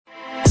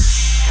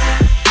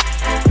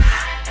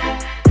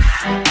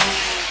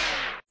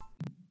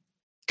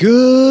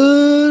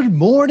Good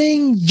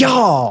morning,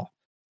 y'all.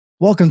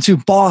 Welcome to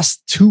Boss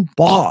to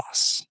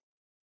Boss.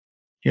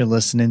 You're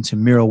listening to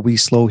Miro. We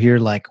slow here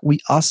like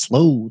we are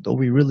slow, though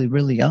we really,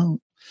 really are.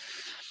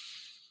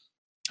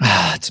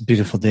 It's a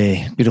beautiful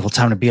day, beautiful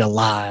time to be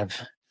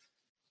alive.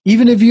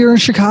 Even if you're in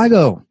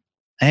Chicago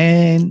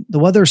and the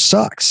weather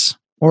sucks,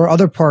 or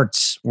other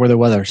parts where the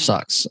weather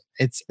sucks,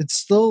 it's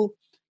still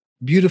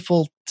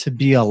beautiful to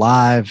be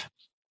alive,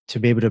 to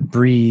be able to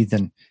breathe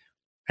and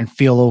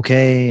feel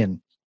okay and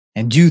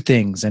do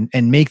things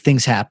and make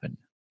things happen.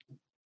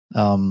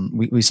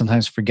 We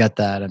sometimes forget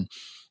that, and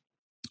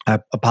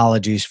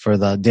apologies for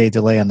the day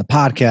delay on the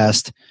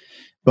podcast,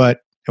 but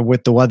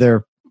with the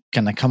weather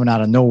kind of coming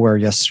out of nowhere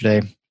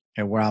yesterday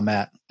and where I'm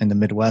at in the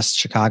Midwest,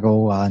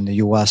 Chicago, in the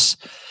US,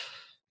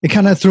 it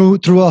kind of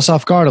threw us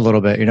off guard a little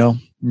bit. You know,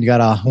 you got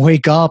to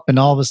wake up and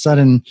all of a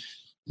sudden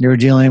you're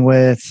dealing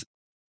with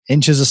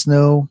inches of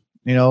snow.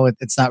 You know,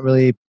 it's not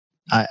really,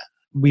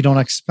 we don't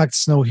expect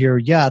snow here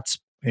yet.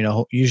 You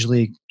know,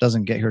 usually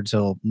doesn't get here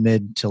till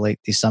mid to late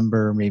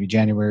December, maybe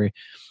January,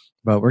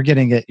 but we're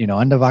getting it,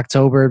 end of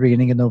October,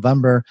 beginning of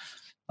November.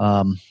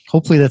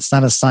 Hopefully that's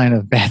not a sign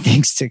of bad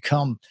things to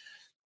come,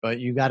 but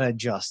you got to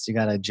adjust.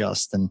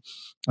 And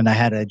I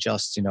had to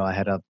adjust, I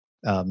had to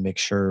make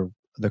sure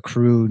the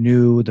crew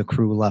knew, the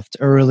crew left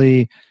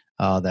early,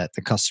 that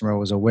the customer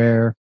was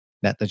aware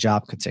that the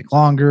job could take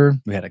longer.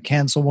 We had to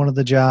cancel one of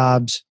the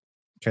jobs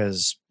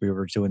because we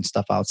were doing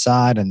stuff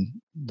outside and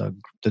the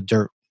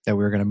dirt that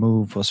we were going to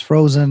move was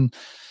frozen.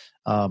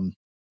 I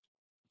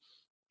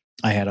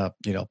had to,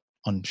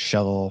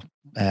 unshovel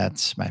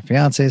at my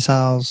fiance's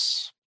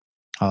house,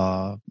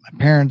 my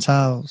parents'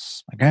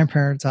 house, my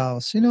grandparents'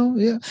 house,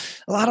 a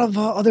lot of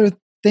other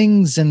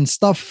things and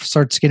stuff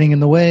starts getting in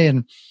the way,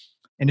 and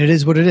it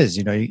is what it is.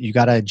 You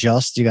got to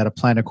adjust, you got to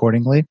plan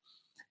accordingly.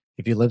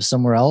 If you live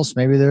somewhere else,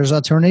 maybe there's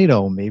a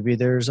tornado, maybe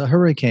there's a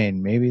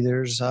hurricane, maybe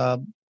there's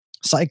a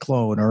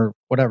cyclone or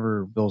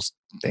whatever those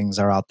things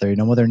are out there.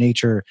 Mother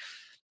Nature,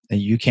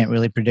 you can't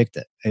really predict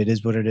it. It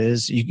is what it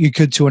is. You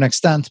could to an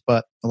extent,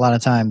 but a lot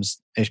of times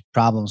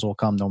problems will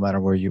come no matter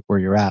where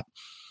you're at,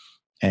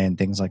 and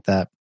things like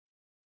that.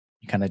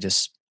 You kind of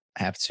just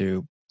have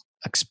to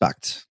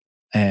expect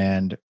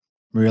and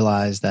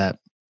realize that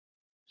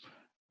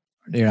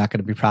you're not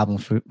going to be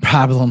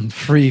problem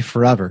free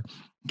forever,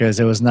 because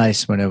it was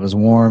nice when it was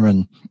warm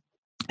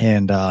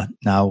and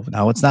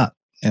now it's not.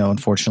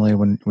 Unfortunately,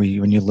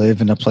 when you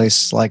live in a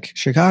place like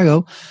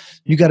Chicago,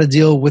 you got to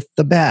deal with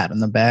the bad,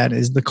 and the bad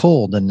is the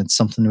cold, and it's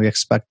something we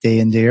expect day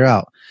in, day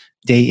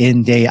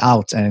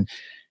out. And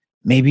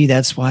maybe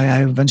that's why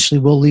I eventually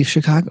will leave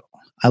Chicago.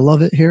 I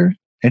love it here.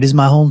 It is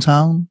my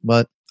hometown,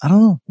 but I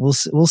don't know.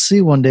 We'll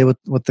see one day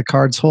what the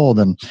cards hold.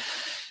 And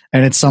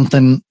it's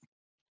something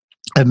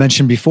I've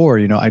mentioned before.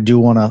 I do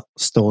want to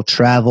still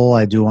travel.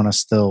 I do want to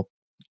still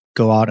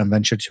go out and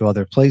venture to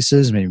other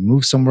places, maybe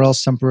move somewhere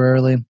else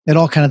temporarily. It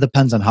all kind of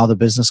depends on how the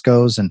business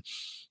goes and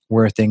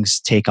where things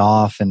take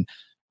off and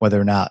whether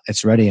or not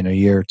it's ready in a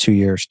year, 2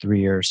 years, 3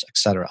 years,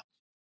 etc.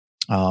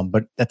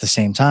 But at the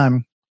same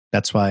time,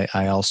 that's why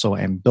I also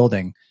am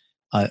building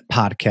a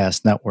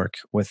podcast network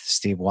with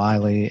Steve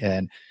Wiley,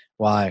 and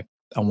why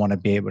I want to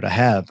be able to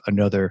have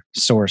another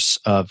source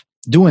of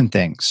doing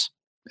things.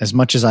 As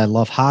much as I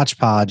love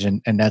Hodgepodge,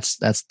 and that's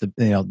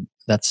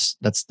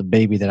the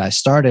baby that I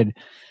started.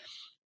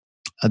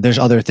 There's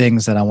other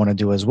things that I want to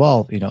do as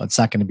well. It's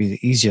not going to be the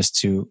easiest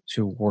to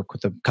work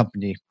with a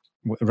company,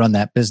 run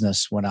that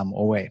business when I'm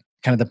away.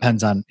 Kind of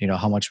depends on,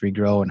 how much we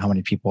grow and how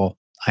many people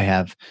I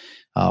have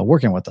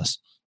working with us.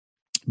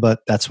 But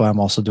that's why I'm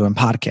also doing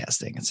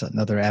podcasting. It's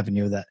another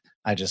avenue that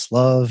I just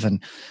love,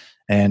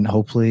 and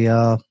hopefully,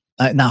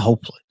 not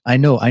hopefully, I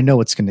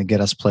know it's going to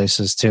get us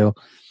places too.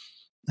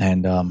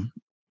 And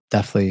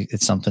definitely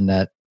it's something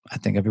that I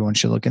think everyone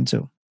should look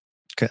into.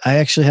 I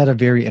actually had a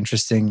very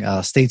interesting,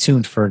 stay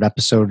tuned for an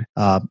episode.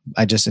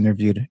 I just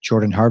interviewed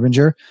Jordan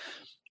Harbinger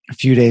a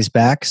few days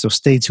back. So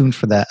stay tuned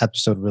for that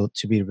episode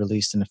to be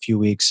released in a few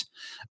weeks.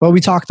 But we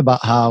talked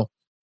about how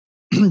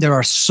there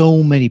are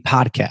so many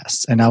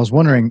podcasts. And I was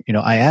wondering,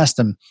 I asked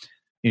him,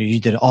 you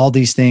did all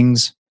these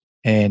things,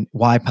 and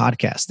why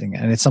podcasting?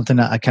 And it's something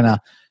that I kind of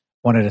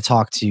wanted to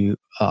talk to you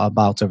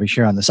about over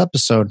here on this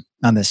episode,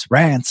 on this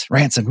rants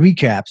and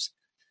recaps,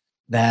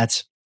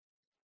 that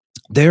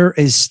there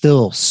is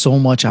still so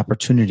much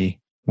opportunity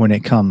when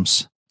it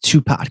comes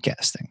to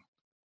podcasting,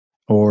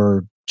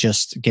 or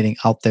just getting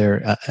out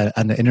there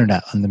on the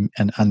internet,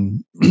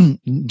 on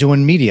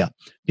doing media.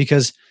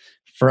 Because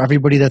for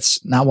everybody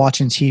that's not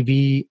watching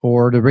TV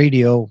or the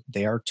radio,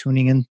 they are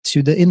tuning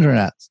into the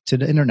internet,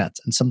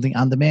 and something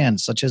on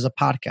demand, such as a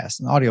podcast,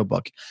 an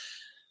audiobook.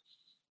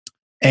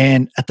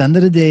 And at the end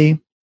of the day,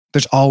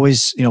 there's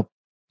always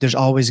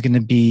going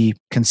to be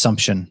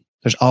consumption.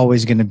 There's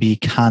always going to be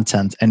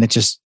content, and it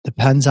just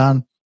depends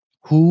on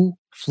who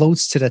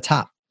floats to the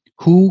top,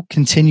 who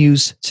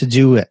continues to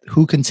do it,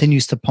 who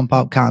continues to pump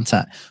out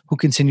content, who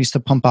continues to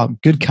pump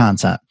out good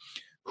content,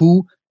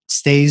 who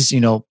stays,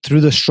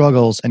 through the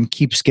struggles and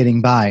keeps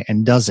getting by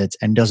and does it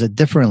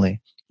differently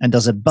and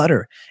does it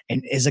better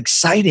and is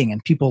exciting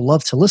and people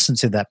love to listen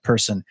to that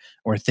person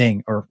or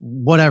thing or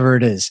whatever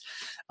it is.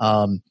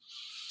 Those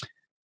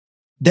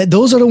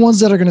are the ones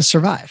that are going to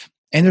survive.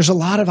 And there's a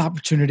lot of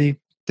opportunity.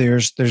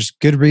 There's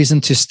good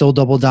reason to still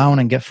double down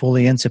and get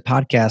fully into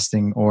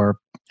podcasting or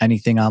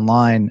anything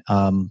online,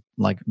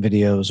 like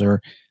videos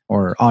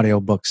or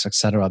audiobooks,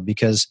 etc.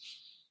 Because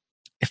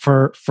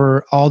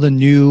for all the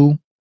new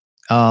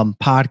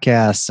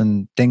podcasts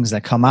and things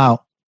that come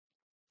out,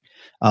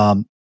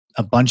 a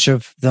bunch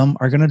of them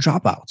are going to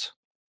drop out.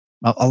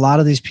 A lot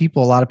of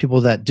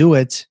people that do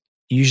it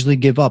usually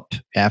give up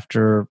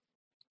after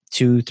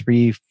 2,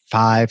 3,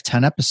 5,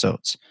 10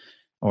 episodes,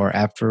 or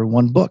after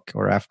one book,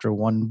 or after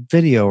one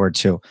video or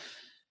two,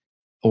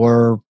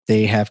 or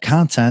they have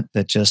content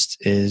that just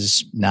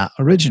is not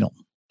original.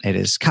 It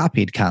is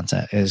copied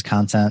content. It is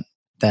content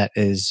that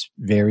is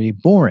very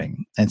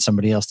boring and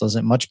somebody else does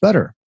it much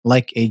better,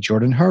 like a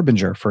Jordan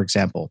Harbinger, for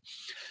example.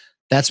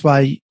 That's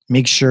why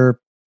make sure,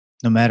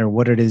 no matter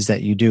what it is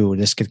that you do,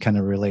 this could kind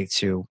of relate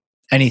to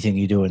anything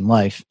you do in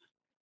life,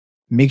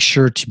 make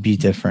sure to be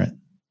different.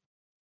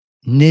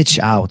 Niche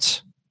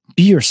out.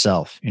 Be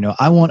yourself.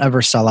 I won't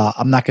ever sell out.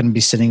 I'm not going to be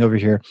sitting over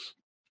here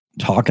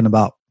talking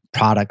about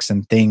products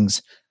and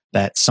things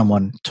that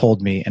someone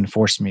told me and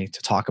forced me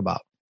to talk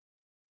about.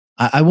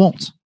 I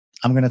won't.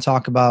 I'm going to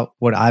talk about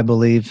what I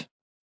believe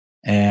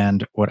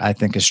and what I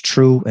think is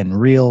true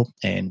and real,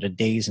 and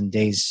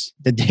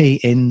the day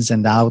ins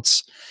and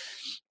outs.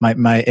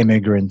 My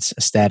immigrant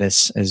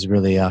status is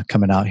really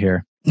coming out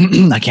here.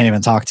 I can't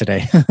even talk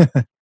today.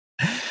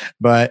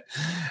 But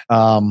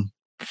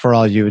for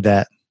all you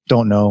that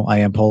don't know, I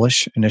am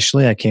Polish.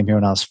 Initially, I came here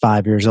when I was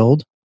 5 years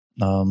old.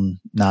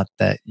 Not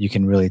that you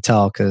can really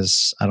tell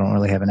because I don't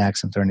really have an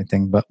accent or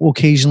anything, but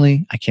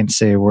occasionally I can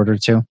say a word or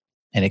two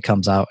and it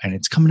comes out, and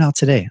it's coming out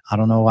today. I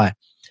don't know why.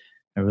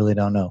 I really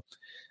don't know.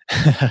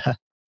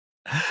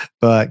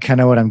 But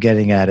kind of what I'm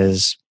getting at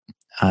is,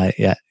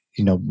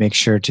 make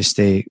sure to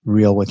stay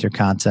real with your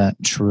content,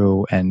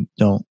 true, and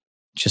don't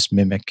just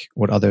mimic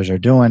what others are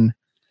doing,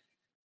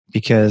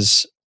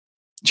 because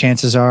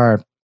chances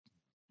are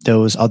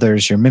those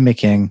others you're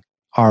mimicking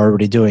are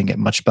already doing it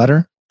much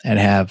better and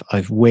have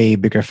a way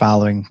bigger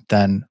following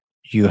than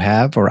you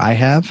have or I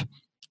have.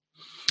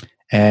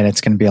 And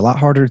it's going to be a lot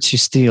harder to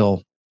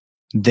steal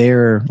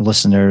their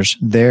listeners,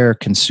 their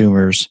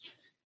consumers.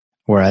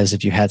 Whereas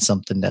if you had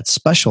something that's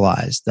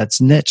specialized,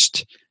 that's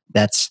niched,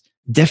 that's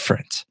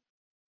different,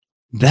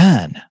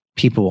 then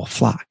people will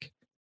flock.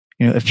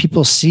 If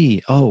people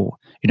see,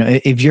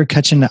 if you're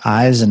catching the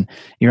eyes and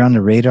you're on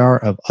the radar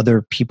of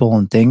other people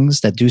and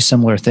things that do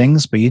similar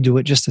things, but you do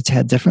it just a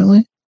tad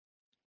differently,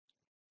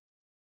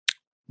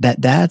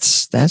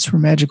 that's where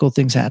magical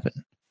things happen.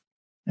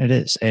 It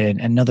is.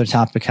 And another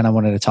topic kind of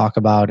wanted to talk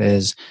about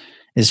is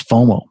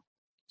FOMO.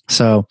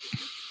 So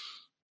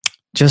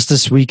just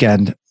this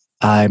weekend,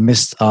 I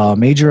missed a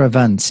major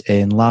event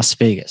in Las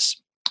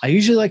Vegas. I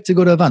usually like to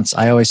go to events.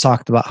 I always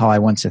talked about how I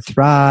went to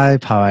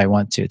Thrive, how I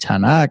went to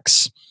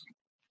 10X.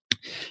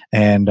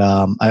 And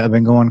I've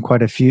been going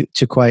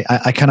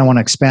I kind of want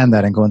to expand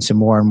that and go into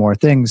more and more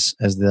things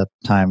as the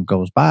time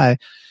goes by.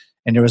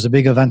 And there was a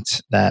big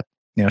event that,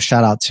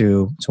 shout out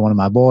to one of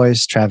my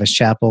boys, Travis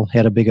Chappell. He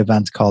had a big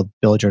event called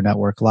Build Your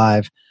Network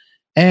Live.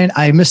 And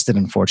I missed it,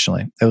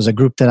 unfortunately. It was a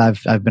group that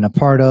I've been a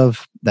part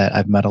of, that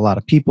I've met a lot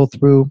of people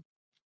through,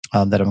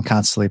 that I'm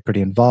constantly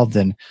pretty involved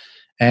in.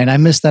 And I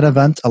missed that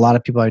event. A lot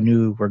of people I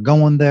knew were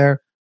going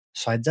there.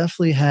 So I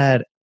definitely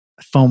had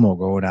FOMO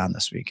going on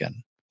this weekend.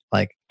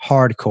 Like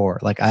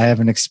hardcore, like I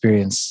haven't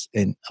experienced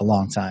in a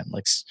long time.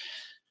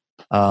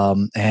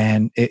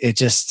 And it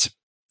just,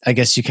 I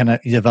guess you kind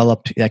of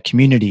develop that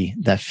community,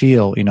 that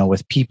feel,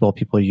 with people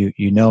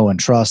you know and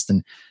trust,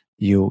 and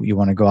you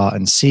want to go out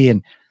and see.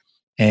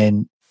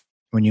 And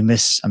when you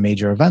miss a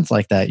major event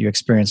like that, you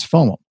experience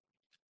FOMO.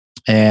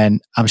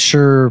 And I'm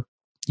sure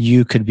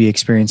you could be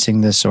experiencing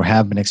this or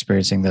have been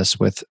experiencing this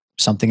with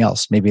something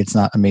else. Maybe it's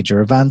not a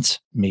major event.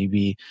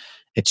 Maybe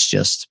it's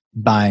just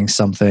buying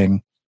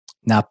something,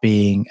 not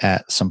being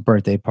at some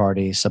birthday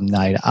party, some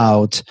night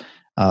out,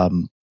 a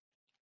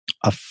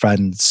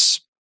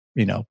friend's,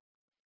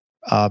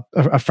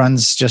 a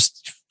friend's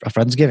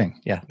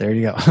giving. Yeah, there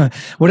you go.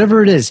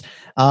 Whatever it is.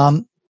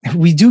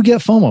 We do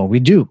get FOMO. We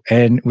do.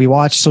 And we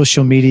watch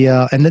social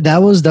media. And that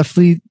was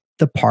definitely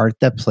the part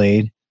that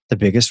played the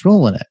biggest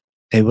role in it.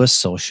 It was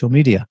social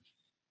media.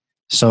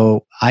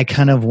 So I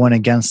kind of went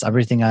against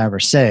everything I ever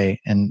say,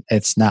 and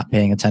it's not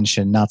paying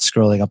attention, not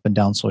scrolling up and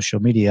down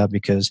social media,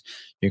 because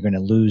you're going to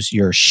lose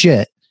your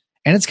shit.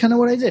 And it's kind of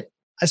what I did.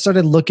 I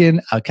started looking,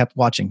 I kept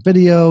watching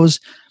videos,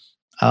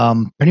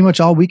 pretty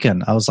much all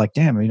weekend. I was like,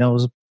 damn, it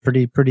was a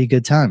pretty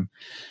good time.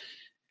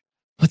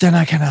 But then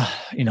I kind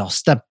of,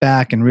 stepped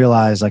back and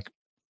realized, like,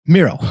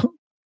 Miro,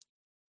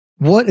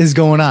 what is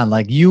going on?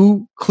 Like,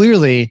 you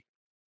clearly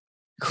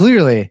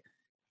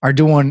are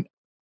doing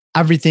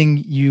everything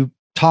you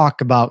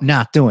talk about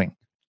not doing.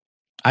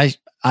 I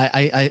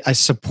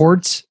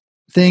support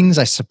things.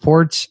 I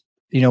support,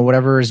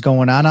 whatever is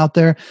going on out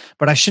there,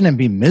 but I shouldn't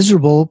be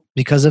miserable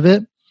because of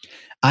it.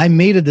 I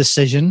made a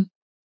decision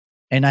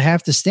and I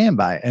have to stand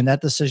by it. And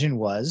that decision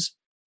was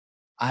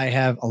I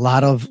have a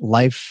lot of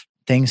life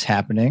things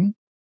happening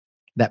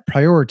that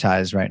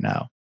prioritize right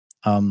now.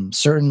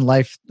 Certain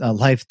life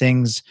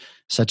things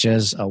such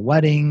as a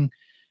wedding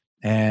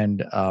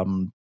and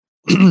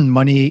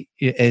money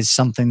is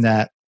something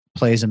that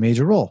plays a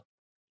major role.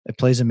 It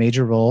plays a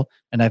major role,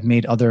 and I've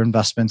made other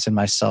investments in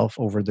myself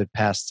over the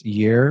past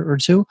year or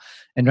two.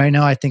 And right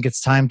now, I think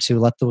it's time to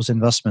let those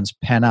investments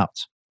pan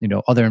out.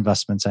 Other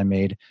investments I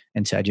made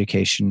into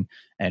education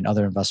and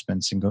other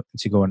investments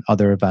to go in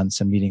other events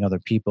and meeting other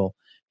people,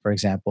 for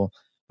example.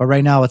 But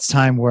right now, it's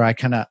time where I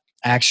kind of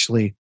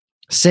actually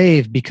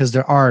save, because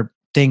there are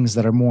things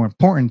that are more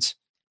important,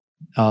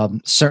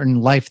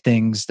 certain life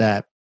things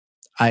that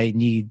I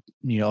need,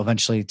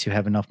 eventually to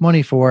have enough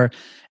money for.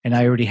 And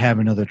I already have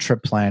another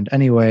trip planned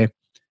anyway,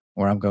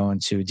 where I'm going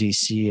to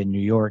DC and New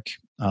York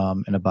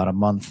in about a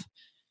month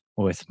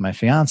with my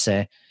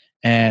fiance.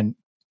 And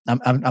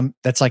I'm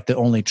that's like the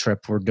only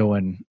trip we're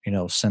doing,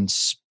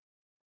 since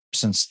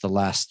the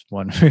last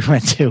one we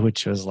went to,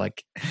 which was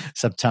like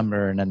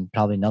September, and then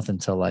probably nothing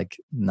till like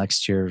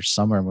next year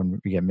summer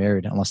when we get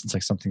married, unless it's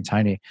like something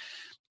tiny.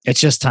 It's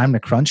just time to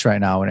crunch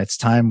right now. And it's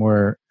time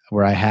where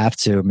I have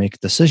to make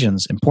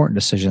decisions, important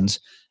decisions.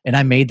 And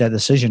I made that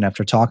decision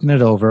after talking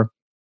it over,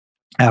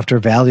 after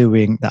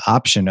valuing the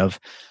option of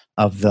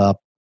the,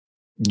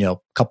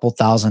 couple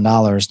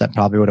 $1,000 that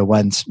probably would have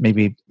went,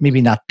 maybe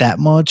not that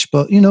much,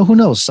 but who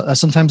knows?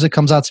 Sometimes it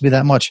comes out to be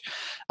that much,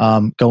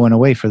 going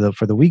away for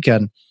the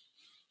weekend.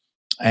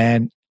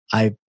 And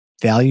I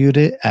valued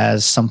it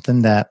as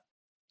something that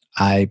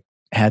I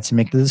had to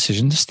make the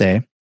decision to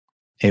stay.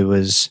 It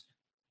was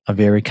a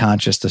very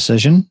conscious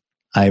decision.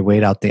 I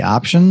weighed out the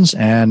options,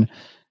 and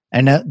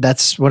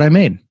that's what I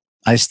made.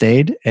 I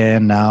stayed,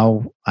 and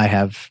now I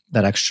have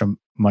that extra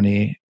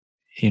money,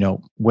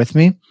 with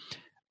me.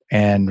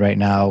 And right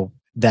now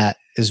that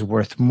is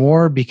worth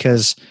more,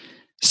 because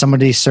some of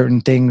these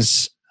certain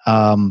things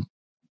that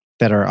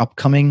are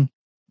upcoming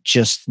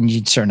just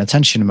need certain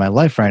attention in my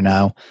life right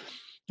now.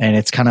 And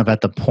it's kind of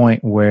at the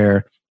point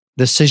where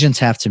decisions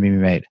have to be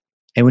made.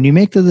 And when you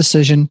make the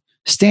decision,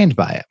 stand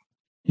by it.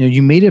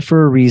 You made it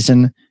for a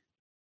reason.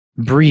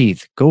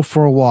 Breathe, go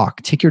for a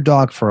walk, take your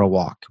dog for a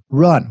walk,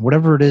 run,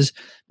 whatever it is,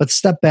 but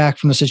step back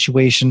from the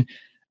situation.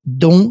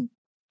 Don't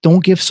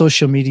give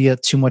social media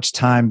too much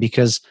time,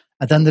 because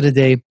at the end of the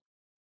day,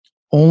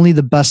 only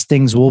the best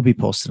things will be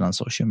posted on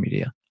social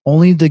media.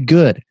 Only the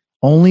good,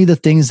 only the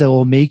things that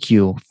will make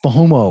you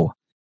FOMO.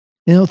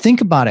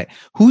 Think about it.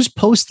 Who's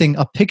posting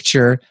a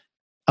picture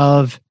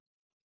of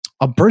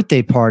a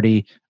birthday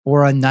party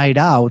or a night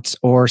out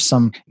or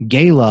some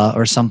gala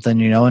or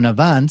something, an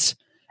event,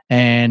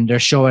 and they're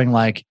showing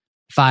like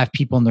 5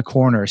 people in the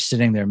corner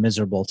sitting there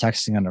miserable,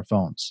 texting on their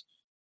phones?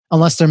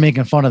 Unless they're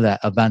making fun of that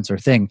event or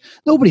thing.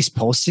 Nobody's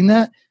posting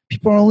that.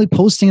 People are only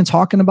posting and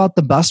talking about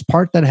the best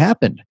part that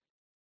happened.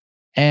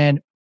 And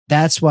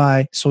that's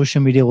why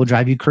social media will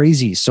drive you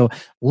crazy. So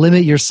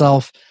limit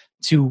yourself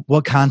to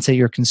what content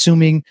you're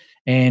consuming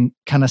and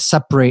kind of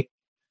separate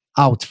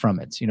out from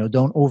it.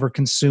 Don't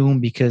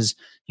overconsume, because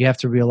you have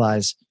to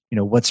realize,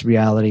 what's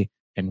reality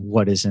and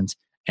what isn't.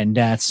 And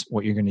that's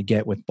what you're going to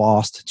get with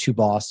Bossed to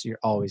Boss. You're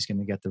always going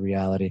to get the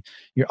reality.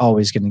 You're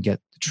always going to get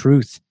the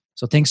truth.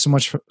 So thanks so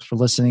much for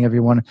listening,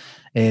 everyone.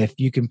 If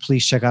you can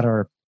please check out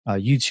our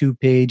YouTube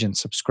page and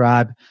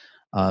subscribe.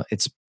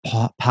 It's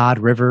Pod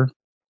River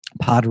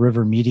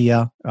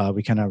Media.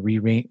 We kind of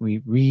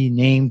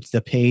renamed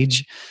the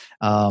page.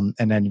 And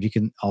then if you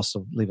can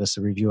also leave us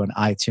a review on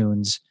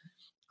iTunes,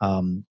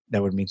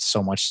 that would mean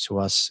so much to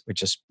us. With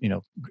just,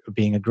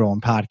 being a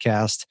growing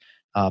podcast.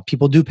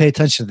 People do pay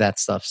attention to that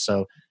stuff.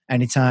 So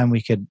anytime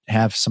we could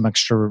have some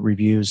extra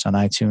reviews on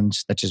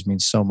iTunes, that just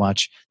means so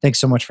much. Thanks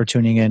so much for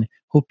tuning in.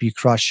 Hope you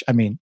crush.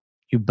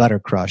 You better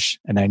crush.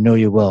 And I know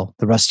you will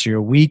the rest of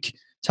your week.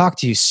 Talk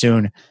to you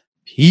soon.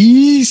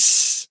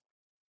 Peace.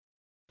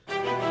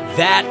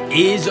 That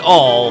is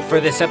all for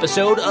this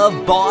episode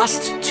of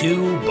Bossed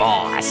to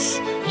Boss.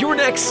 Your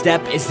next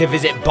step is to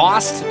visit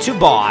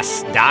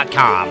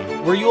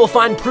bossedtoboss.com, where you will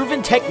find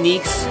proven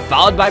techniques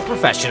followed by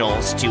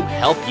professionals to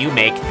help you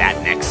make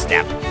that next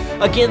step.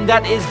 Again,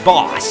 that is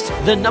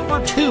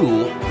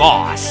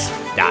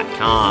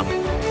boss2boss.com.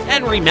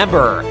 And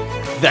remember,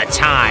 the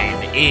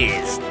time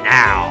is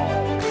now.